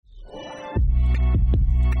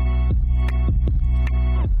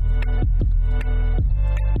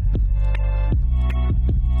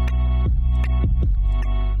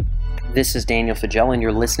This is Daniel Fagel, and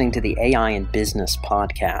you're listening to the AI in Business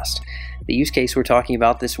podcast. The use case we're talking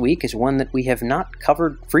about this week is one that we have not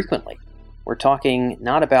covered frequently. We're talking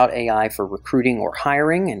not about AI for recruiting or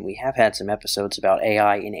hiring, and we have had some episodes about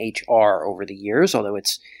AI in HR over the years, although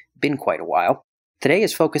it's been quite a while. Today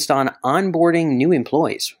is focused on onboarding new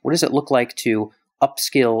employees. What does it look like to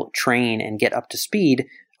upskill, train, and get up to speed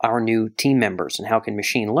our new team members? And how can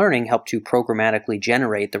machine learning help to programmatically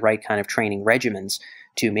generate the right kind of training regimens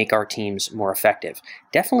to make our teams more effective?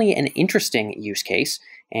 Definitely an interesting use case,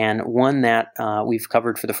 and one that we've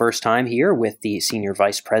covered for the first time here with the Senior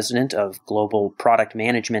Vice President of Global Product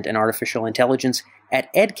Management and Artificial Intelligence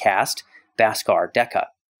at Edcast, Bhaskar Dekka.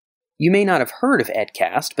 You may not have heard of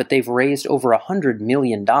Edcast, but they've raised over $100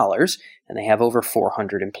 million, and they have over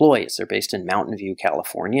 400 employees. They're based in Mountain View,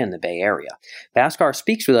 California, in the Bay Area. Bhaskar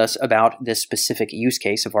speaks with us about this specific use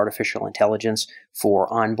case of artificial intelligence for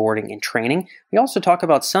onboarding and training. We also talk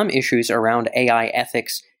about some issues around AI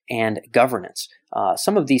ethics and governance.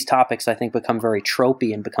 Some of these topics, I think, become very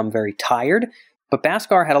tropey and become very tired, but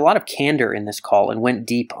Bhaskar had a lot of candor in this call and went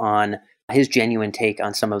deep on his genuine take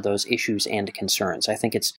on some of those issues and concerns. I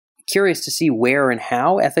think it's curious to see where and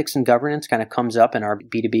how ethics and governance kind of comes up in our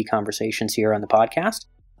B2B conversations here on the podcast.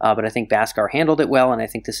 But I think Bhaskar handled it well, and I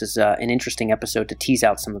think this is an interesting episode to tease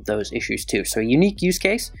out some of those issues too. So a unique use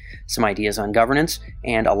case, some ideas on governance,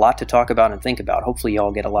 and a lot to talk about and think about. Hopefully you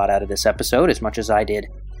all get a lot out of this episode, as much as I did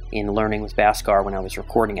in learning with Bhaskar when I was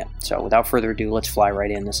recording it. So without further ado, let's fly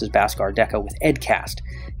right in. This is Bhaskar Dekka with Edcast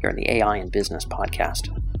here on the AI in Business podcast.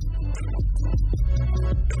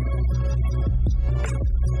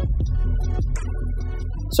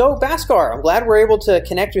 So, Bhaskar, I'm glad we're able to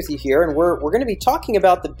connect with you here, and we're going to be talking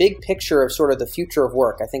about the big picture of sort of the future of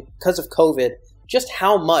work. I think because of COVID, just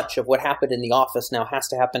how much of what happened in the office now has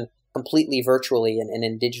to happen completely virtually and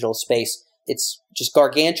in digital space. It's just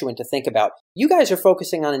gargantuan to think about. You guys are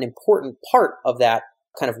focusing on an important part of that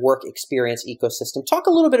kind of work experience ecosystem. Talk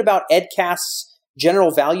a little bit about Edcast's general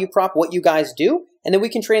value prop, what you guys do, and then we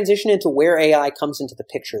can transition into where AI comes into the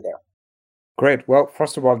picture there. Great. Well,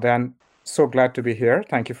 first of all, Dan, so glad to be here.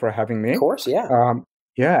 Thank you for having me. Of course, yeah.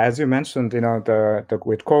 As you mentioned, the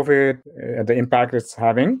with COVID, the impact it's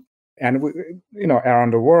having, and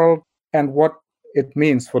around the world, and what it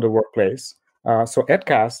means for the workplace. So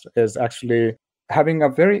Edcast is actually having a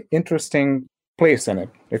very interesting place in it,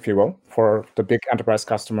 if you will, for the big enterprise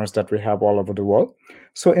customers that we have all over the world.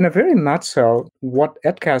 So in a very nutshell, what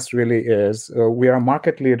Edcast really is, we are a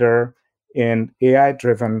market leader in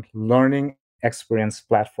AI-driven learning experience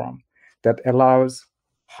platform that allows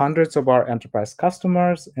hundreds of our enterprise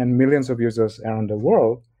customers and millions of users around the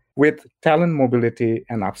world with talent mobility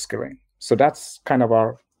and upskilling. So that's kind of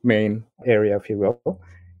our main area, if you will.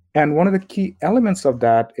 And one of the key elements of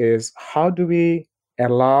that is how do we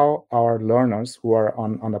allow our learners who are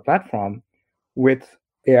on the platform with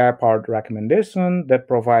AI-powered recommendation that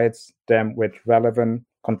provides them with relevant,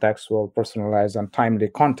 contextual, personalized, and timely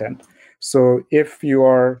content. So if you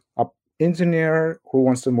are an engineer who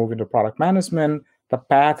wants to move into product management, the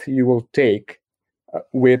path you will take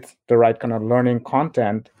with the right kind of learning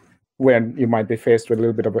content when you might be faced with a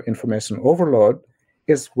little bit of information overload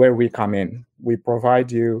is where we come in. We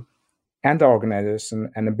provide you and the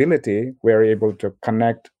organization an ability. We're able to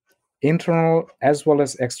connect internal as well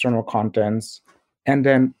as external contents and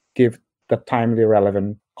then give the timely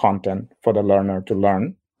relevant content for the learner to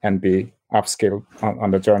learn and be upskilled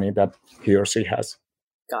on the journey that he or she has.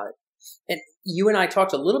 Got it. And you and I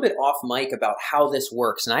talked a little bit off mic about how this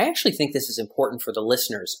works, and I actually think this is important for the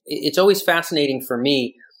listeners. It's always fascinating for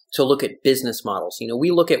me to look at business models.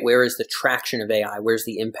 We look at where is the traction of AI, where's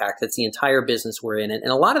the impact. That's the entire business we're in. And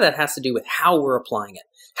a lot of that has to do with how we're applying it,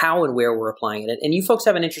 how and where we're applying it. And you folks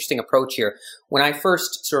have an interesting approach here. When I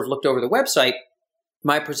first sort of looked over the website,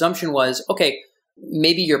 my presumption was, okay,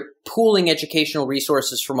 maybe you're pooling educational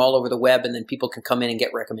resources from all over the web and then people can come in and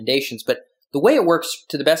get recommendations. But the way it works,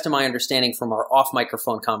 to the best of my understanding from our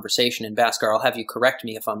off-microphone conversation, and Bhaskar, I'll have you correct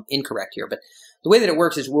me if I'm incorrect here, but the way that it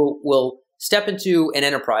works is we'll step into an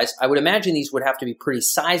enterprise. I would imagine these would have to be pretty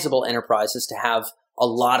sizable enterprises to have a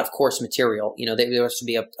lot of course material. There has to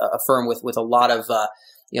be a firm with a lot of,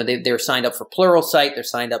 they're signed up for Pluralsight, they're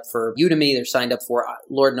signed up for Udemy, they're signed up for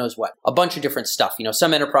Lord knows what, a bunch of different stuff.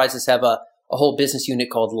 Some enterprises have a whole business unit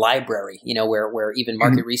called library, where even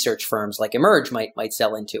market research firms like Emerge might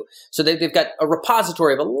sell into. So they've got a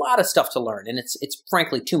repository of a lot of stuff to learn, and it's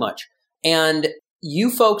frankly too much. And you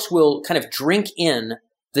folks will kind of drink in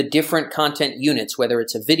the different content units, whether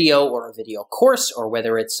it's a video or a video course, or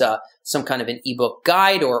whether it's some kind of an ebook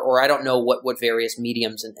guide, or I don't know what various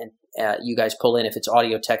mediums and you guys pull in, if it's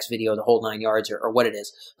audio, text, video, the whole 9 yards or what it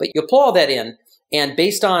is. But you'll pull all that in, and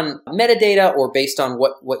based on metadata or based on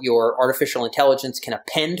what your artificial intelligence can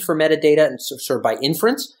append for metadata and sort of by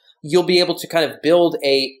inference, you'll be able to kind of build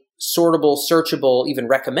a sortable, searchable, even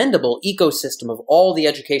recommendable ecosystem of all the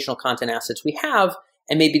educational content assets we have,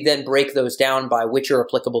 and maybe then break those down by which are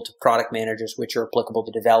applicable to product managers, which are applicable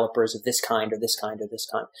to developers of this kind or this kind or this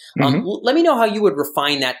kind. Let me know how you would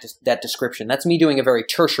refine that description. That's me doing a very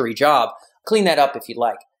tertiary job. Clean that up if you'd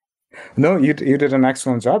like. No, you did an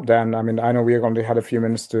excellent job, Dan. I mean, I know we only had a few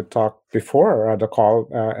minutes to talk before the call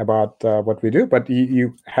about what we do, but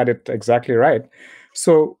you had it exactly right.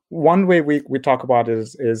 So one way we talk about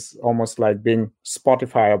it is almost like being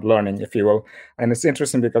Spotify of learning, if you will. And it's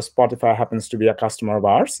interesting because Spotify happens to be a customer of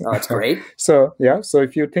ours. Oh, that's great. So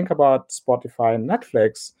if you think about Spotify and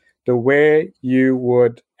Netflix, the way you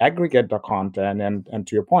would aggregate the content, and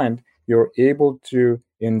to your point, you're able to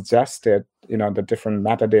ingest it, the different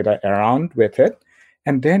metadata around with it,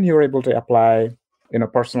 and then you're able to apply,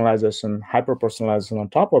 personalization, hyper-personalization on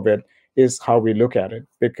top of it is how we look at it.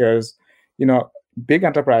 Because, big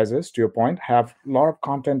enterprises, to your point, have a lot of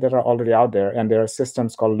content that are already out there, and there are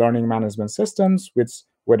systems called learning management systems, which,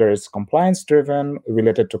 whether it's compliance-driven,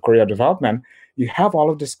 related to career development, you have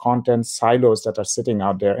all of this content silos that are sitting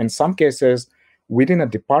out there. In some cases, within a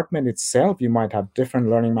department itself, you might have different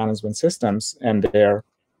learning management systems, and they're,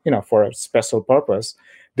 for a special purpose.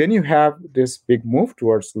 Then you have this big move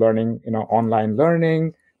towards learning, online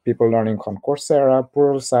learning, people learning on Coursera,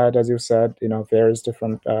 Pluralsight, as you said, various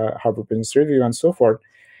different Harvard Business Review and so forth.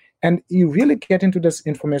 And you really get into this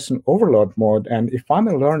information overload mode. And if I'm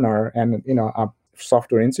a learner and, a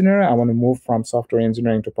software engineer, I want to move from software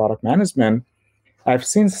engineering to product management. I've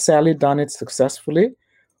seen Sally done it successfully.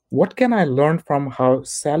 What can I learn from how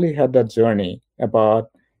Sally had that journey about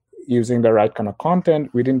using the right kind of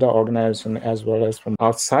content within the organization as well as from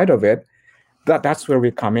outside of it? That's where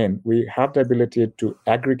we come in. We have the ability to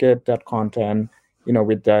aggregate that content,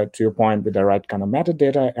 with to your point, with the right kind of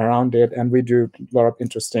metadata around it. And we do a lot of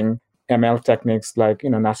interesting ML techniques like,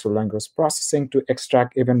 natural language processing to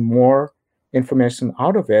extract even more information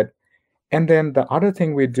out of it. And then the other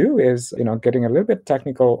thing we do is, getting a little bit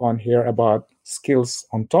technical on here about skills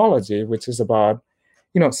ontology, which is about,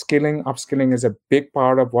 skilling, upskilling is a big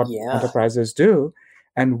part of what enterprises do.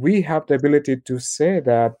 And we have the ability to say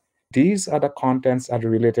that these are the contents that are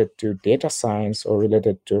related to data science or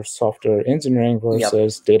related to software engineering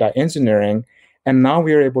versus data engineering. And now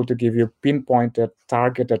we are able to give you pinpointed,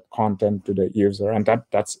 targeted content to the user. And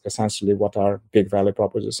that's essentially what our big value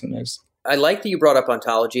proposition is. I like that you brought up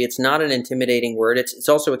ontology. It's not an intimidating word. It's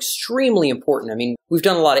also extremely important. I mean, we've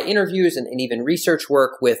done a lot of interviews and even research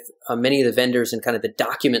work with many of the vendors in kind of the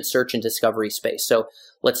document search and discovery space. So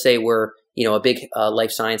let's say we're, a big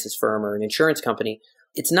life sciences firm or an insurance company.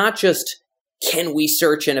 It's not just, can we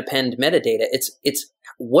search and append metadata? It's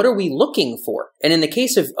what are we looking for? And in the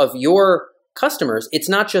case of your customers, it's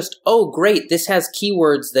not just, oh, great, this has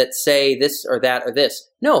keywords that say this or that or this.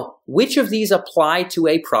 No, which of these apply to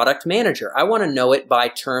a product manager? I want to know it by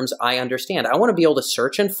terms I understand. I want to be able to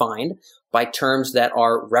search and find by terms that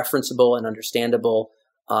are referenceable and understandable,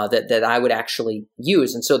 that I would actually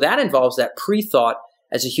use. And so that involves that pre-thought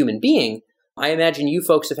as a human being. I imagine you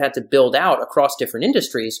folks have had to build out across different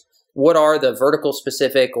industries what are the vertical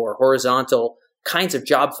specific or horizontal kinds of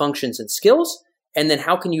job functions and skills, and then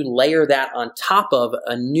how can you layer that on top of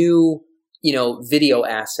a new, video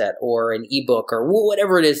asset or an ebook or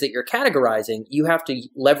whatever it is that you're categorizing. You have to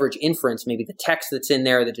leverage inference, maybe the text that's in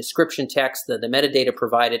there, the description text, the metadata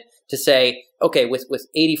provided to say, okay, with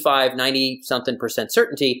 85, 90 something %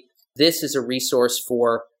 certainty, this is a resource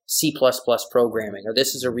for C++ programming, or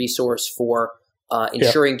this is a resource for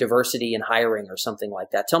ensuring diversity in hiring or something like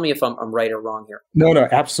that. Tell me if I'm right or wrong here. No,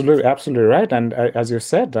 absolutely right. And as you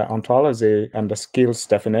said, the ontology and the skills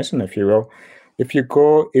definition, if you will, if you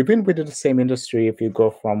go, even within the same industry, if you go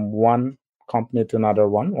from one company to another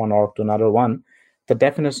one org to another one, the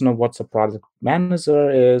definition of what's a project manager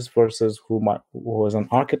is versus who is an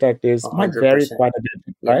architect is 100%. Might vary quite a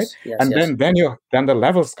bit, right? Yes, and then the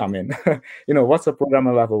levels come in. What's a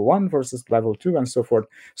programmer level 1 versus level 2 and so forth.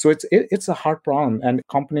 So it's a hard problem, and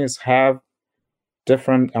companies have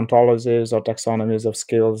different ontologies or taxonomies of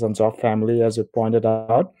skills and job family, as you pointed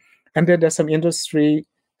out. And then there's some industry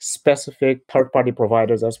specific third-party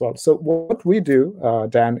providers as well. So what we do,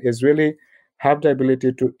 Dan, is really have the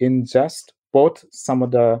ability to ingest both some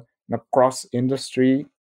of the cross-industry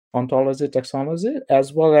ontology, taxonomy,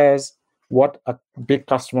 as well as what a big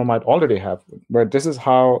customer might already have. But this is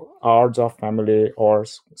how our job family or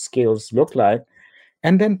skills look like.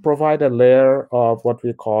 And then provide a layer of what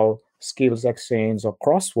we call skills exchange or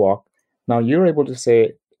crosswalk, now you're able to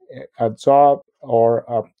say a job or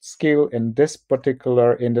a skill in this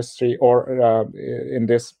particular industry or in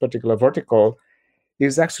this particular vertical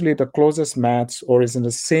is actually the closest match or is in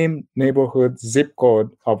the same neighborhood zip code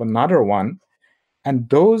of another one. And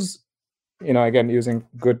those, again, using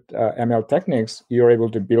good ML techniques, you're able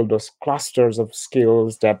to build those clusters of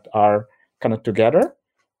skills that are kind of together.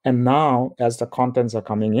 And now, as the contents are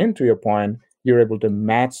coming in, to your point, you're able to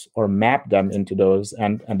match or map them into those,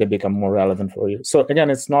 and they become more relevant for you. So again,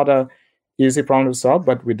 it's not a easy problem to solve,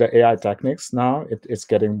 but with the AI techniques now, it's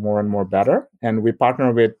getting more and more better. And we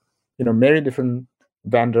partner with, many different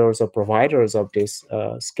vendors or providers of these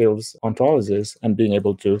skills ontologies, and being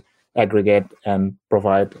able to aggregate and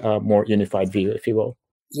provide a more unified view, if you will.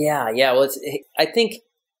 Yeah. Well, I think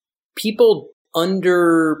people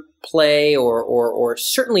underplay or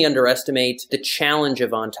certainly underestimate the challenge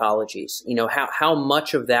of ontologies. How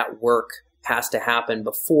much of that work has to happen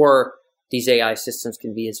before these AI systems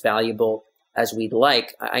can be as valuable as we'd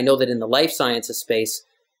like. I know that in the life sciences space,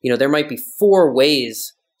 there might be 4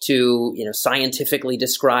 ways to, scientifically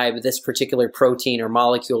describe this particular protein or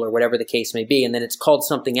molecule or whatever the case may be. And then it's called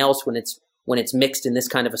something else when it's mixed in this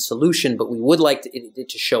kind of a solution, but we would like it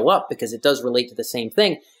to show up because it does relate to the same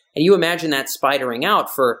thing. And you imagine that spidering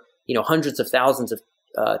out for, hundreds of thousands of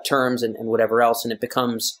terms and whatever else, and it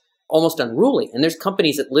becomes almost unruly. And there's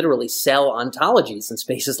companies that literally sell ontologies in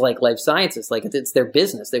spaces like life sciences. Like it's their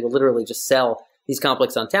business. They will literally just sell these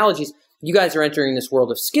complex ontologies. You guys are entering this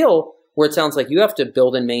world of skill where it sounds like you have to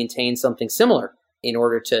build and maintain something similar in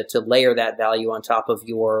order to layer that value on top of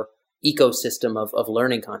your ecosystem of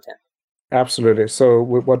learning content. Absolutely. So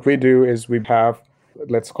what we do is we have,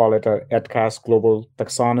 let's call it a EdCast global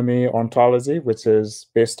taxonomy ontology, which is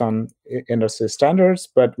based on industry standards,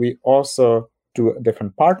 but we also, to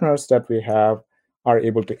different partners that we have, are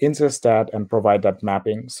able to ingest that and provide that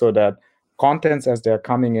mapping so that contents as they're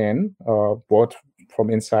coming in, both from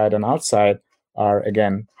inside and outside, are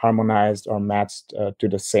again harmonized or matched to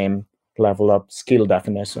the same level of skill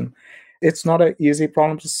definition. It's not an easy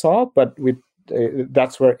problem to solve, but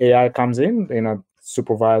that's where AI comes in,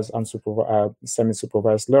 supervised, unsupervised,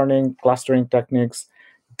 semi-supervised learning, clustering techniques.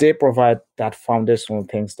 They provide that foundational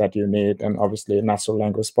things that you need, and obviously natural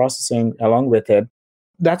language processing along with it.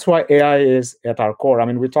 That's why AI is at our core. I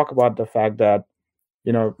mean, we talk about the fact that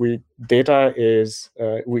data is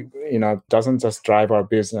doesn't just drive our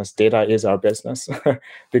business. Data is our business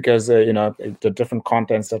because the different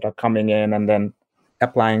contents that are coming in and then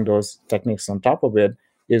applying those techniques on top of it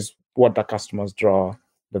is what the customers draw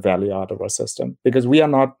the value out of our system. Because we are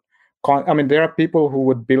not, there are people who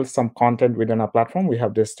would build some content within our platform. We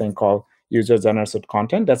have this thing called user-generated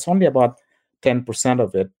content. That's only about 10%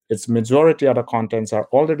 of it. Its majority of the contents are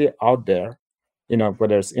already out there,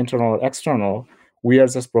 whether it's internal or external. We are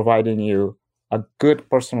just providing you a good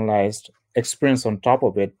personalized experience on top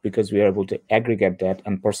of it because we are able to aggregate that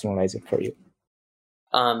and personalize it for you.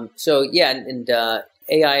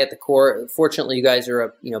 AI at the core. Fortunately, you guys are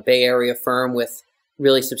a Bay Area firm with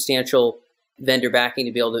really substantial vendor backing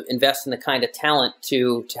to be able to invest in the kind of talent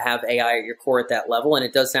to have AI at your core at that level. And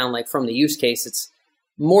it does sound like from the use case, it's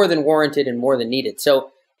more than warranted and more than needed.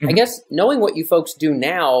 So I guess knowing what you folks do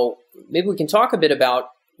now, maybe we can talk a bit about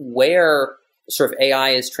where sort of AI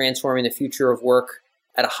is transforming the future of work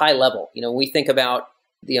at a high level. When we think about,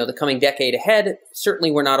 the coming decade ahead,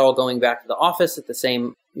 certainly we're not all going back to the office at the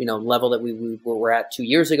same, level that we were at 2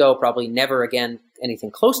 years ago, probably never again anything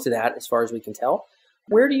close to that as far as we can tell.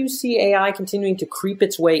 Where do you see AI continuing to creep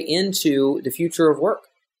its way into the future of work?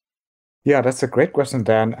 Yeah, that's a great question,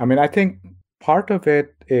 Dan. I think part of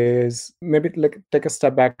it is maybe take a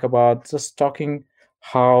step back about just talking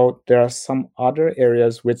how there are some other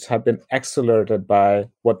areas which have been accelerated by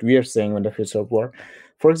what we are seeing in the future of work.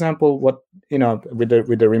 For example, with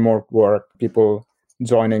the remote work, people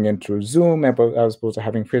joining in through Zoom as opposed to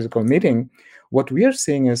having physical meeting, what we are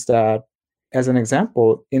seeing is that, as an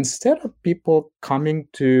example, instead of people coming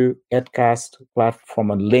to EdCast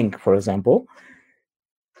platform a link, for example,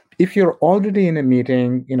 if you're already in a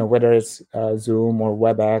meeting, whether it's Zoom or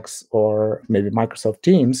WebEx or maybe Microsoft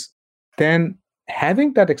Teams, then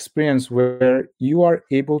having that experience where you are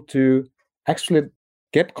able to actually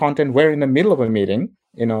get content where in the middle of a meeting,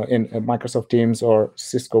 in Microsoft Teams or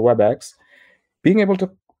Cisco WebEx, being able to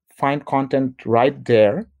find content right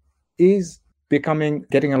there is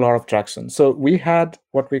getting a lot of traction. So we had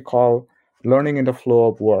what we call learning in the flow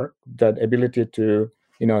of work, that ability to,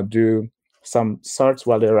 do some search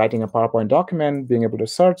while they're writing a PowerPoint document, being able to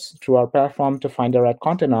search through our platform to find the right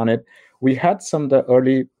content on it. We had some of the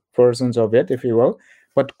early versions of it, if you will,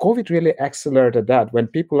 But COVID really accelerated that. When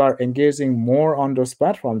people are engaging more on those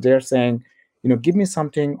platforms, they're saying, give me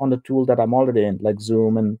something on the tool that I'm already in, like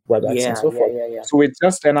Zoom and WebEx and so forth. Yeah. So we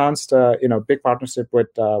just announced, big partnership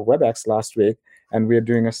with WebEx last week, and we're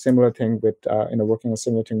doing a similar thing with, working a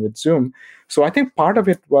similar thing with Zoom. So I think part of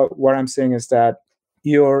it, what I'm saying is that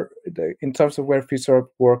in terms of where future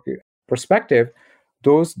work perspective,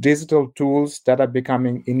 those digital tools that are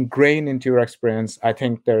becoming ingrained into your experience, I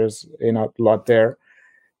think there's a lot there.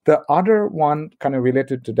 The other one kind of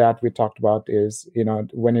related to that we talked about is,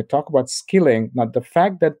 when you talk about skilling, not the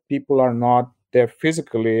fact that people are not there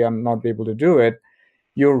physically and not able to do it,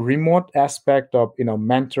 your remote aspect of,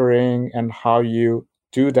 mentoring and how you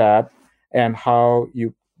do that and how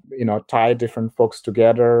you, tie different folks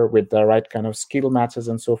together with the right kind of skill matches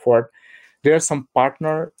and so forth. There are some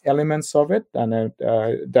partner elements of it, and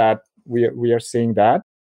that we are seeing that.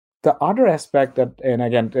 The other aspect that, and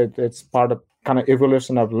again, it's part of kind of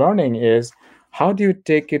evolution of learning, is how do you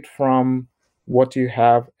take it from what you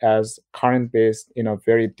have as current based,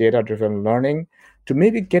 very data driven learning, to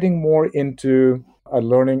maybe getting more into a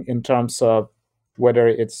learning in terms of whether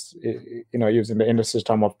it's, using the industry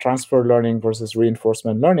term of transfer learning versus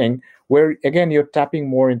reinforcement learning, where again you're tapping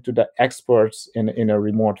more into the experts in a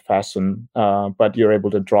remote fashion, but you're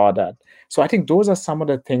able to draw that. So I think those are some of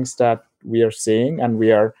the things that we are seeing, and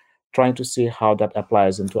we are trying to see how that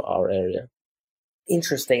applies into our area.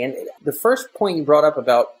 Interesting. And the first point you brought up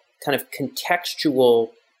about kind of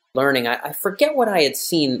contextual learning, I forget what I had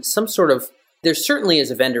seen, some sort of, there certainly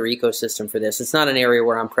is a vendor ecosystem for this. It's not an area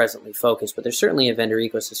where I'm presently focused, but there's certainly a vendor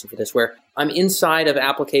ecosystem for this, where I'm inside of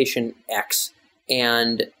application X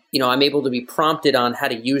and, I'm able to be prompted on how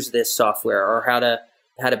to use this software, or how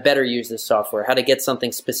to better use this software, how to get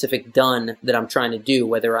something specific done that I'm trying to do,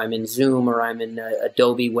 whether I'm in Zoom or I'm in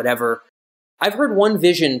Adobe, whatever. I've heard one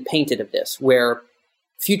vision painted of this, where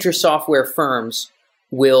future software firms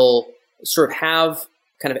will sort of have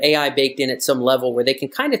kind of AI baked in at some level where they can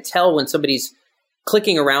kind of tell when somebody's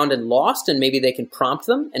clicking around and lost, and maybe they can prompt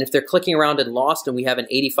them. And if they're clicking around and lost, and we have an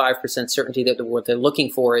 85% certainty that what they're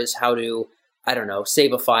looking for is how to,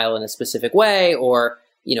 save a file in a specific way, or,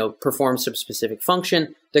 perform some specific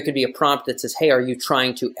function, there could be a prompt that says, hey, are you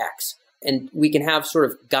trying to X? And we can have sort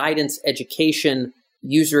of guidance, education,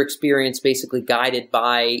 user experience, basically guided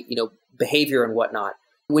by, behavior and whatnot.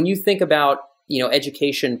 When you think about,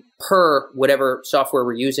 education per whatever software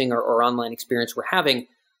we're using or online experience we're having,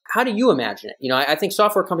 how do you imagine it? I think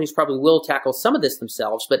software companies probably will tackle some of this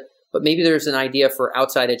themselves, but maybe there's an idea for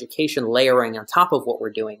outside education layering on top of what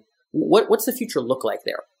we're doing. What's the future look like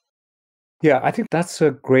there? Yeah, I think that's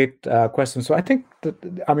a great question. So I think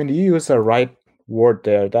you use the right word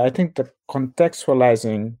there. I think the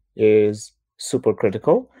contextualizing is super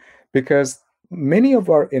critical, because many of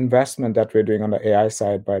our investment that we're doing on the AI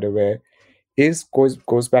side, by the way,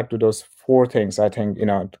 goes back to those four things. I think,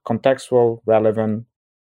 contextual, relevant,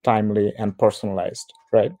 timely, and personalized,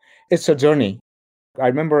 right? It's a journey. I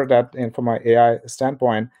remember that from an AI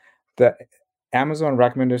standpoint, the Amazon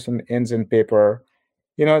recommendation engine paper,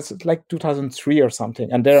 it's like 2003 or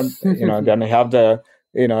something. And then, then they have the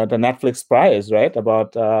Netflix prize, right?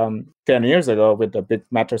 About 10 years ago with the big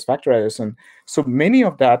matters factorization. So many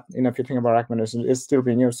of that, if you think about recommendation, is still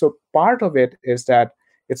being used. So part of it is that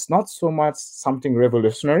it's not so much something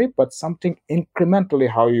revolutionary, but something incrementally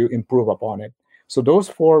how you improve upon it. So those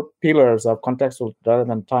four pillars of contextual,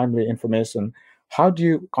 relevant, timely information, how do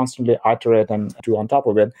you constantly iterate and do on top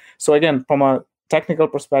of it? So again, from a technical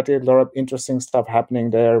perspective, a lot of interesting stuff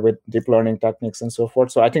happening there with deep learning techniques and so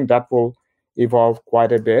forth. So I think that will evolve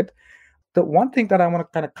quite a bit. The one thing that I want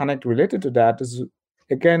to kind of connect related to that is,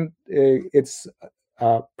 again, it's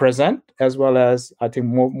present, as well as I think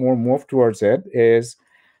more move towards it, is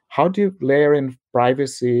how do you layer in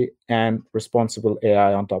privacy and responsible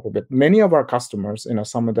AI on top of it? Many of our customers,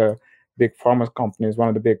 some of the big pharma companies, one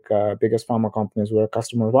of the biggest pharma companies who are a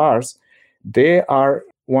customer of ours, they are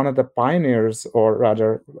one of the pioneers, or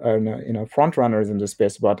rather, front runners in this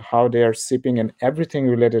space, about how they are sipping in everything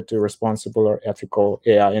related to responsible or ethical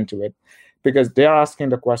AI into it, because they are asking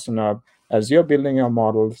the question of, as you're building your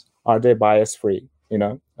models, are they bias free?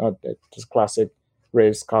 This classic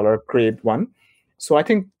race, color, creed one. So I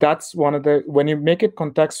think that's one of the, when you make it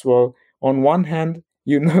contextual, on one hand,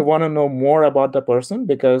 you want to know more about the person,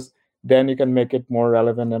 because then you can make it more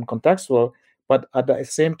relevant and contextual. But at the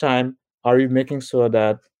same time, are you making sure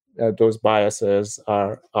that those biases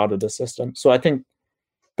are out of the system? So I think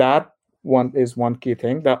that one is one key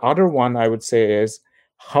thing. The other one I would say is,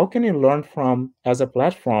 how can you learn from, as a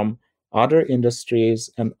platform, other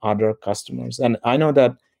industries and other customers? And I know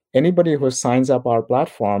that anybody who signs up our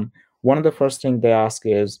platform, one of the first things they ask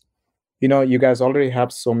is, you guys already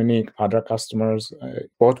have so many other customers,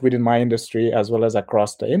 both within my industry as well as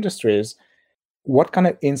across the industries. What kind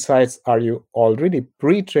of insights are you already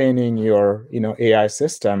pre-training your AI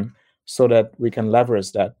system so that we can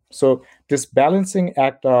leverage that? So this balancing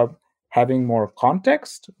act of having more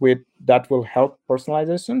context with that will help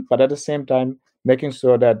personalization, but at the same time making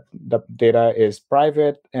sure that the data is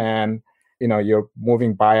private and you're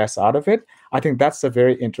moving bias out of it. I think that's a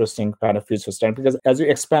very interesting kind of future stand, because as you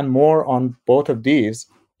expand more on both of these,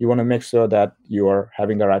 you want to make sure that you are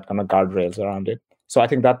having the right kind of guardrails around it. So I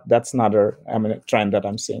think that's another trend that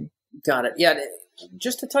I'm seeing. Got it. Yeah.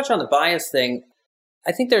 Just to touch on the bias thing,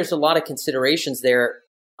 I think there's a lot of considerations there.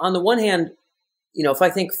 On the one hand, if I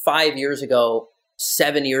think 5 years ago,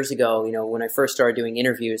 7 years ago, when I first started doing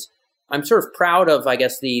interviews, I'm sort of proud of, I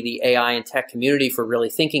guess, the AI and tech community for really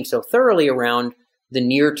thinking so thoroughly around the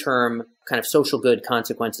near-term kind of social good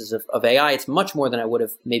consequences of AI. It's much more than I would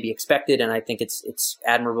have maybe expected, and I think it's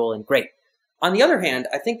admirable and great. On the other hand,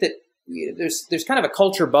 I think that there's kind of a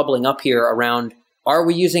culture bubbling up here around, are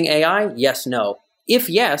we using AI? Yes, no. If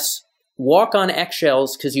yes, walk on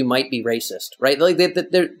eggshells because you might be racist, right? Like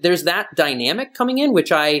there's that dynamic coming in,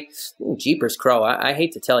 which jeepers crow, I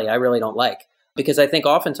hate to tell you, I really don't like. Because I think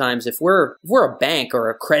oftentimes if we're a bank or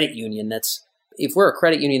a credit union that's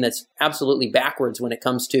absolutely backwards when it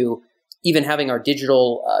comes to even having our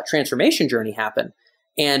digital transformation journey happen,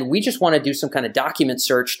 and we just want to do some kind of document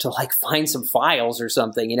search to like find some files or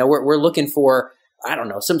something, we're looking for, I don't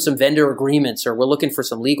know, some vendor agreements, or we're looking for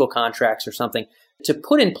some legal contracts or something, to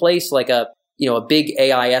put in place like a big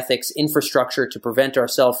AI ethics infrastructure to prevent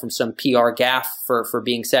ourselves from some PR gaffe for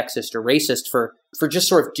being sexist or racist for just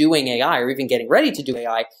sort of doing AI or even getting ready to do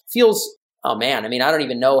AI feels, oh man, I mean, I don't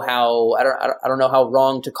even know how, I don't know how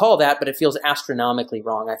wrong to call that, but it feels astronomically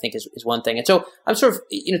wrong, I think is one thing. And so I'm sort of,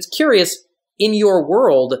 it's curious, in your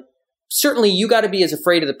world, certainly you got to be as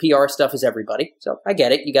afraid of the PR stuff as everybody. So I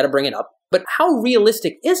get it. You got to bring it up. But how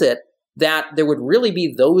realistic is it that there would really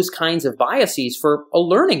be those kinds of biases for a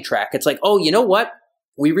learning track? It's like, oh, you know what?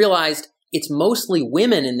 We realized it's mostly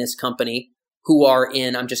women in this company who are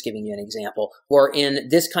in, I'm just giving you an example, who are in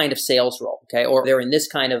this kind of sales role, okay? Or they're in this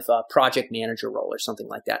kind of project manager role or something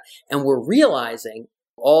like that. And we're realizing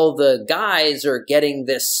all the guys are getting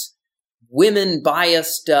this women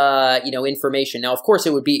biased, information. Now, of course,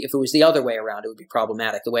 it would be, if it was the other way around, it would be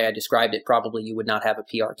problematic. The way I described it, probably you would not have a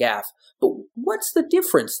PR gaffe. But what's the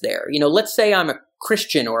difference there? Let's say I'm a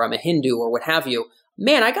Christian or I'm a Hindu or what have you.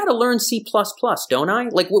 Man, I got to learn C++, don't I?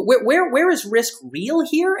 Like, where is risk real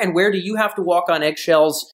here? And where do you have to walk on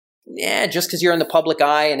eggshells? Just because you're in the public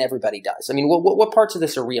eye and everybody does. I mean, what parts of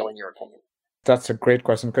this are real in your opinion? That's a great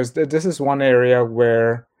question, because this is one area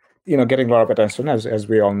where getting a lot of attention, as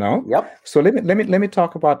we all know. Yep. So let me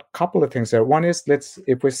talk about a couple of things there. One is,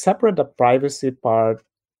 if we separate the privacy part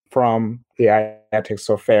from the ethics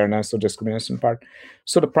or fairness or discrimination part.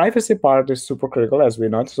 So the privacy part is super critical, as we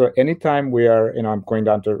know. So anytime we are, I'm going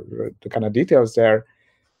down to the kind of details there,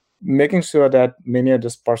 making sure that many of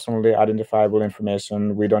this personally identifiable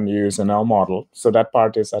information we don't use in our model. So that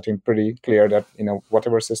part is, I think, pretty clear that,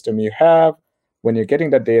 whatever system you have, when you're getting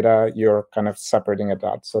the data, you're kind of separating it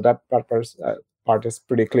out. So that part is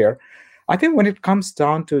pretty clear. I think when it comes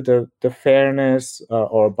down to the fairness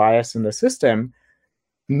or bias in the system,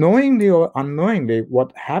 knowingly or unknowingly,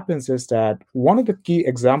 what happens is that one of the key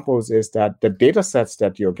examples is that the data sets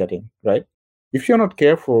that you're getting, right? If you're not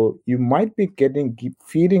careful, you might be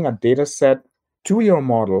feeding a data set to your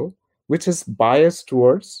model, which is biased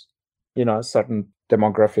towards, a certain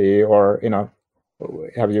demography or,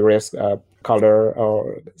 have you race, color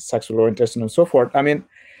or sexual orientation and so forth. I mean,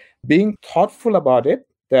 being thoughtful about it,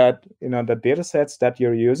 that, the data sets that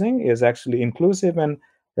you're using is actually inclusive and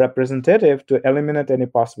representative to eliminate any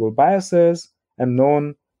possible biases and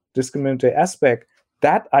known discriminatory aspect.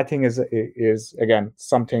 That, I think, is again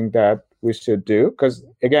something that we should do, because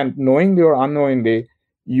again, knowingly or unknowingly,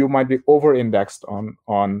 you might be over-indexed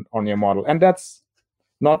on your model, and that's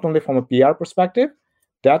not only from a PR perspective,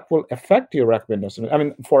 that will affect your recommendation. I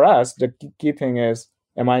mean, for us, the key thing is,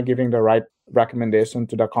 am I giving the right recommendation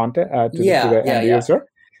to the content to the end user,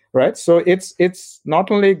 right? So it's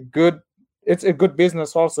not only good. It's a good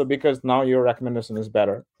business also, because now your recommendation is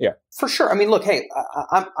better. Yeah, for sure. I mean, look, hey,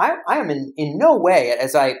 I am in no way,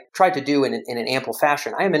 as I tried to do in an ample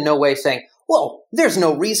fashion, I am in no way saying, well, there's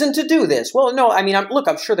no reason to do this. Well, no, I mean,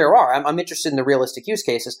 I'm sure there are. I'm interested in the realistic use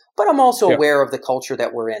cases, but I'm also aware of the culture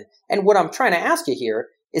that we're in. And what I'm trying to ask you here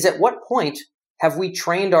is, at what point have we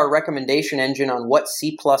trained our recommendation engine on what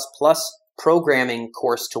C++ programming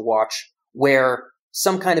course to watch, where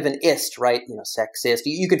some kind of an ist, right? Sexist.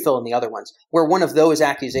 You could fill in the other ones, where one of those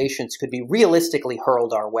accusations could be realistically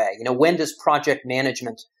hurled our way. When does project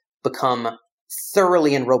management become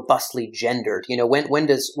thoroughly and robustly gendered? When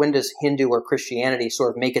does Hindu or Christianity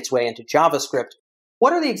sort of make its way into JavaScript?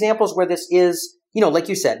 What are the examples where this is, like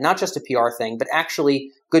you said, not just a PR thing, but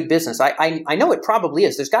actually good business? I know it probably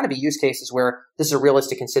is. There's got to be use cases where this is a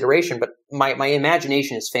realistic consideration, but my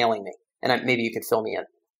imagination is failing me, and maybe you could fill me in.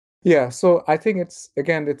 Yeah, so I think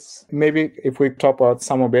it's maybe if we talk about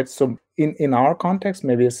some of it, so in our context,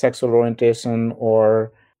 maybe sexual orientation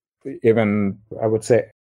or even, I would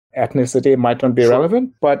say, ethnicity might not be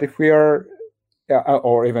relevant, but if we are,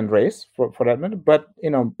 or even race for that matter, but,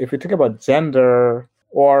 if we think about gender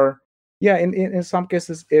or, in some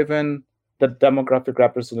cases, even the demographic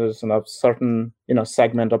representation of certain,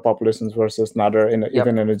 segment of populations versus another,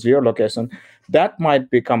 even in a geolocation, that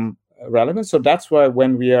might become relevant. So that's why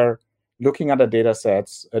when we are looking at the data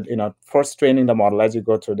sets, first training the model, as you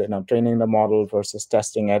go through training the model versus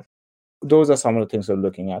testing it, those are some of the things we're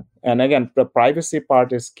looking at. And again, the privacy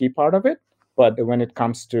part is key part of it. But when it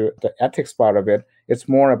comes to the ethics part of it, it's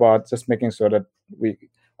more about just making sure that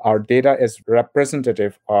our data is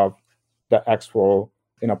representative of the actual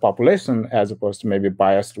population, as opposed to maybe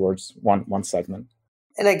biased towards one segment.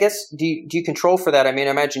 And I guess, do you control for that? I mean,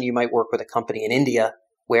 I imagine you might work with a company in India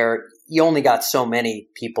where you only got so many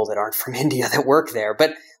people that aren't from India that work there.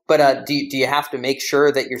 But do you have to make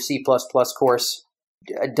sure that your C++ course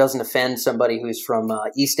doesn't offend somebody who's from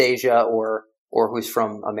East Asia or who's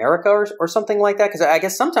from America or something like that? Because I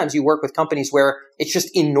guess sometimes you work with companies where it's just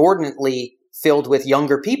inordinately filled with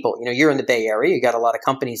younger people. You're in the Bay Area. You got a lot of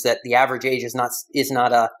companies that the average age is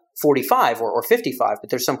not 45 or 55, but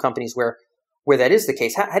there's some companies where that is the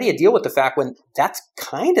case. How do you deal with the fact when that's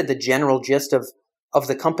kind of the general gist of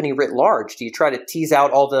the company writ large? Do you try to tease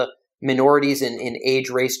out all the minorities in age,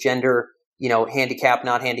 race, gender, handicap,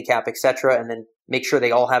 not handicap, et cetera, and then make sure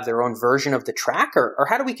they all have their own version of the track? Or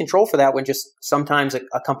how do we control for that when just sometimes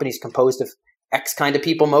a company's composed of X kind of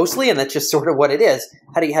people mostly, and that's just sort of what it is?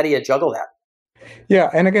 How do you juggle that? Yeah,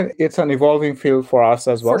 and again, it's an evolving field for us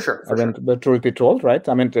as well. For sure. But truth be told, right?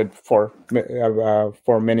 I mean, for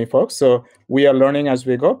many folks. So we are learning as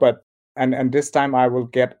we go. But and this time I will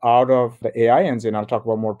get out of the AI engine. I'll talk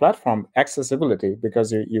about more platform accessibility,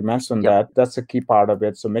 because you mentioned that's a key part of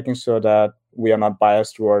it. So making sure that we are not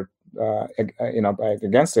biased toward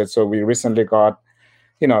against it. So we recently got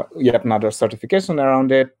yet another certification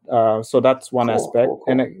around it. So that's one aspect. Cool.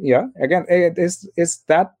 And again, it is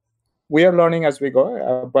that. We are learning as we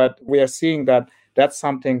go, but we are seeing that that's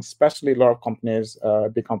something, especially a lot of companies,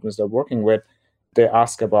 big companies they're working with, they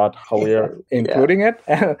ask about how we are including it.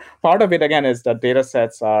 And part of it, again, is that data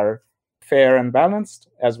sets are fair and balanced,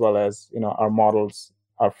 as well as, our models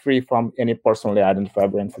are free from any personally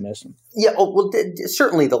identifiable information. Yeah, well,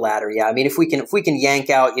 certainly the latter. Yeah, I mean, if we can yank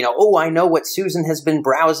out, I know what Susan has been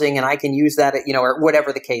browsing, and I can use that, or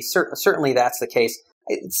whatever the case. Certainly that's the case.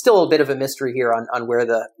 It's still a bit of a mystery here on where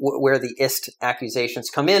the IST accusations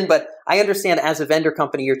come in, but I understand as a vendor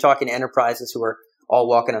company, you're talking to enterprises who are all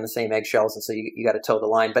walking on the same eggshells, and so you got to toe the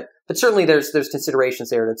line. But certainly there's considerations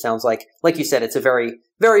there. And it sounds like you said, it's a very,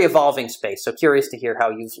 very evolving space. So curious to hear how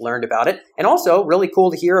you've learned about it, and also really cool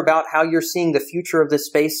to hear about how you're seeing the future of this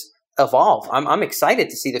space evolve. I'm excited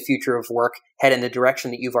to see the future of work head in the direction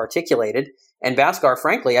that you've articulated. And Bhaskar,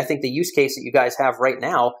 frankly, I think the use case that you guys have right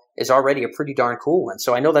now is already a pretty darn cool one.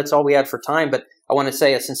 So I know that's all we had for time, but I want to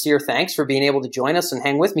say a sincere thanks for being able to join us and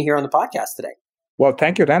hang with me here on the podcast today. Well,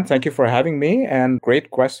 thank you, Dan. Thank you for having me, and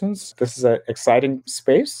great questions. This is an exciting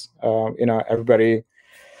space. Everybody,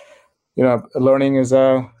 learning is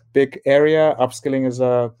a big area. Upskilling is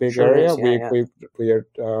a big area. We are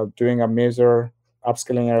doing a major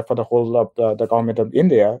upskilling area for the whole of the government of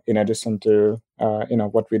India, in addition to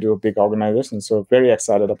what we do, big organizations. So very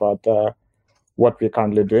excited about what we're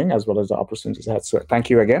currently doing, as well as the opportunities ahead. So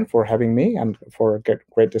thank you again for having me and for a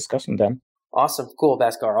great discussion, Dan. Awesome. Cool,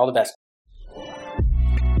 Bhaskar. All the best.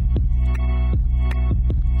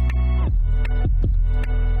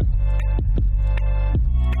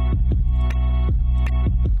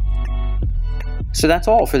 So that's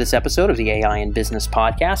all for this episode of the AI in Business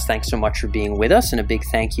podcast. Thanks so much for being with us, and a big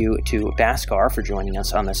thank you to Bhaskar for joining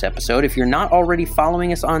us on this episode. If you're not already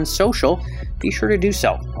following us on social, be sure to do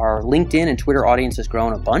so. Our LinkedIn and Twitter audience has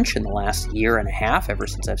grown a bunch in the last year and a half, ever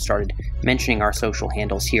since I've started mentioning our social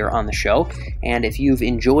handles here on the show. And if you've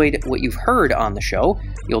enjoyed what you've heard on the show,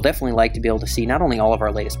 you'll definitely like to be able to see not only all of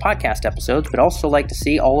our latest podcast episodes, but also like to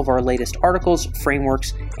see all of our latest articles,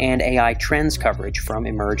 frameworks, and AI trends coverage from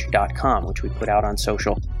emerge.com, which we put out on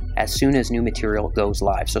social as soon as new material goes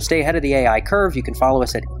live. So stay ahead of the AI curve. You can follow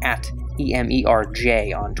us at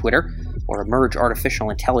EMERJ on Twitter, or Emerge Artificial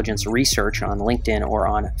Intelligence Research on LinkedIn or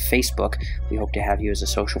on Facebook. We hope to have you as a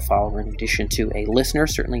social follower in addition to a listener.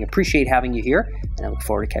 Certainly appreciate having you here, and I look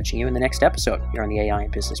forward to catching you in the next episode here on the AI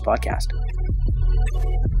and Business Podcast.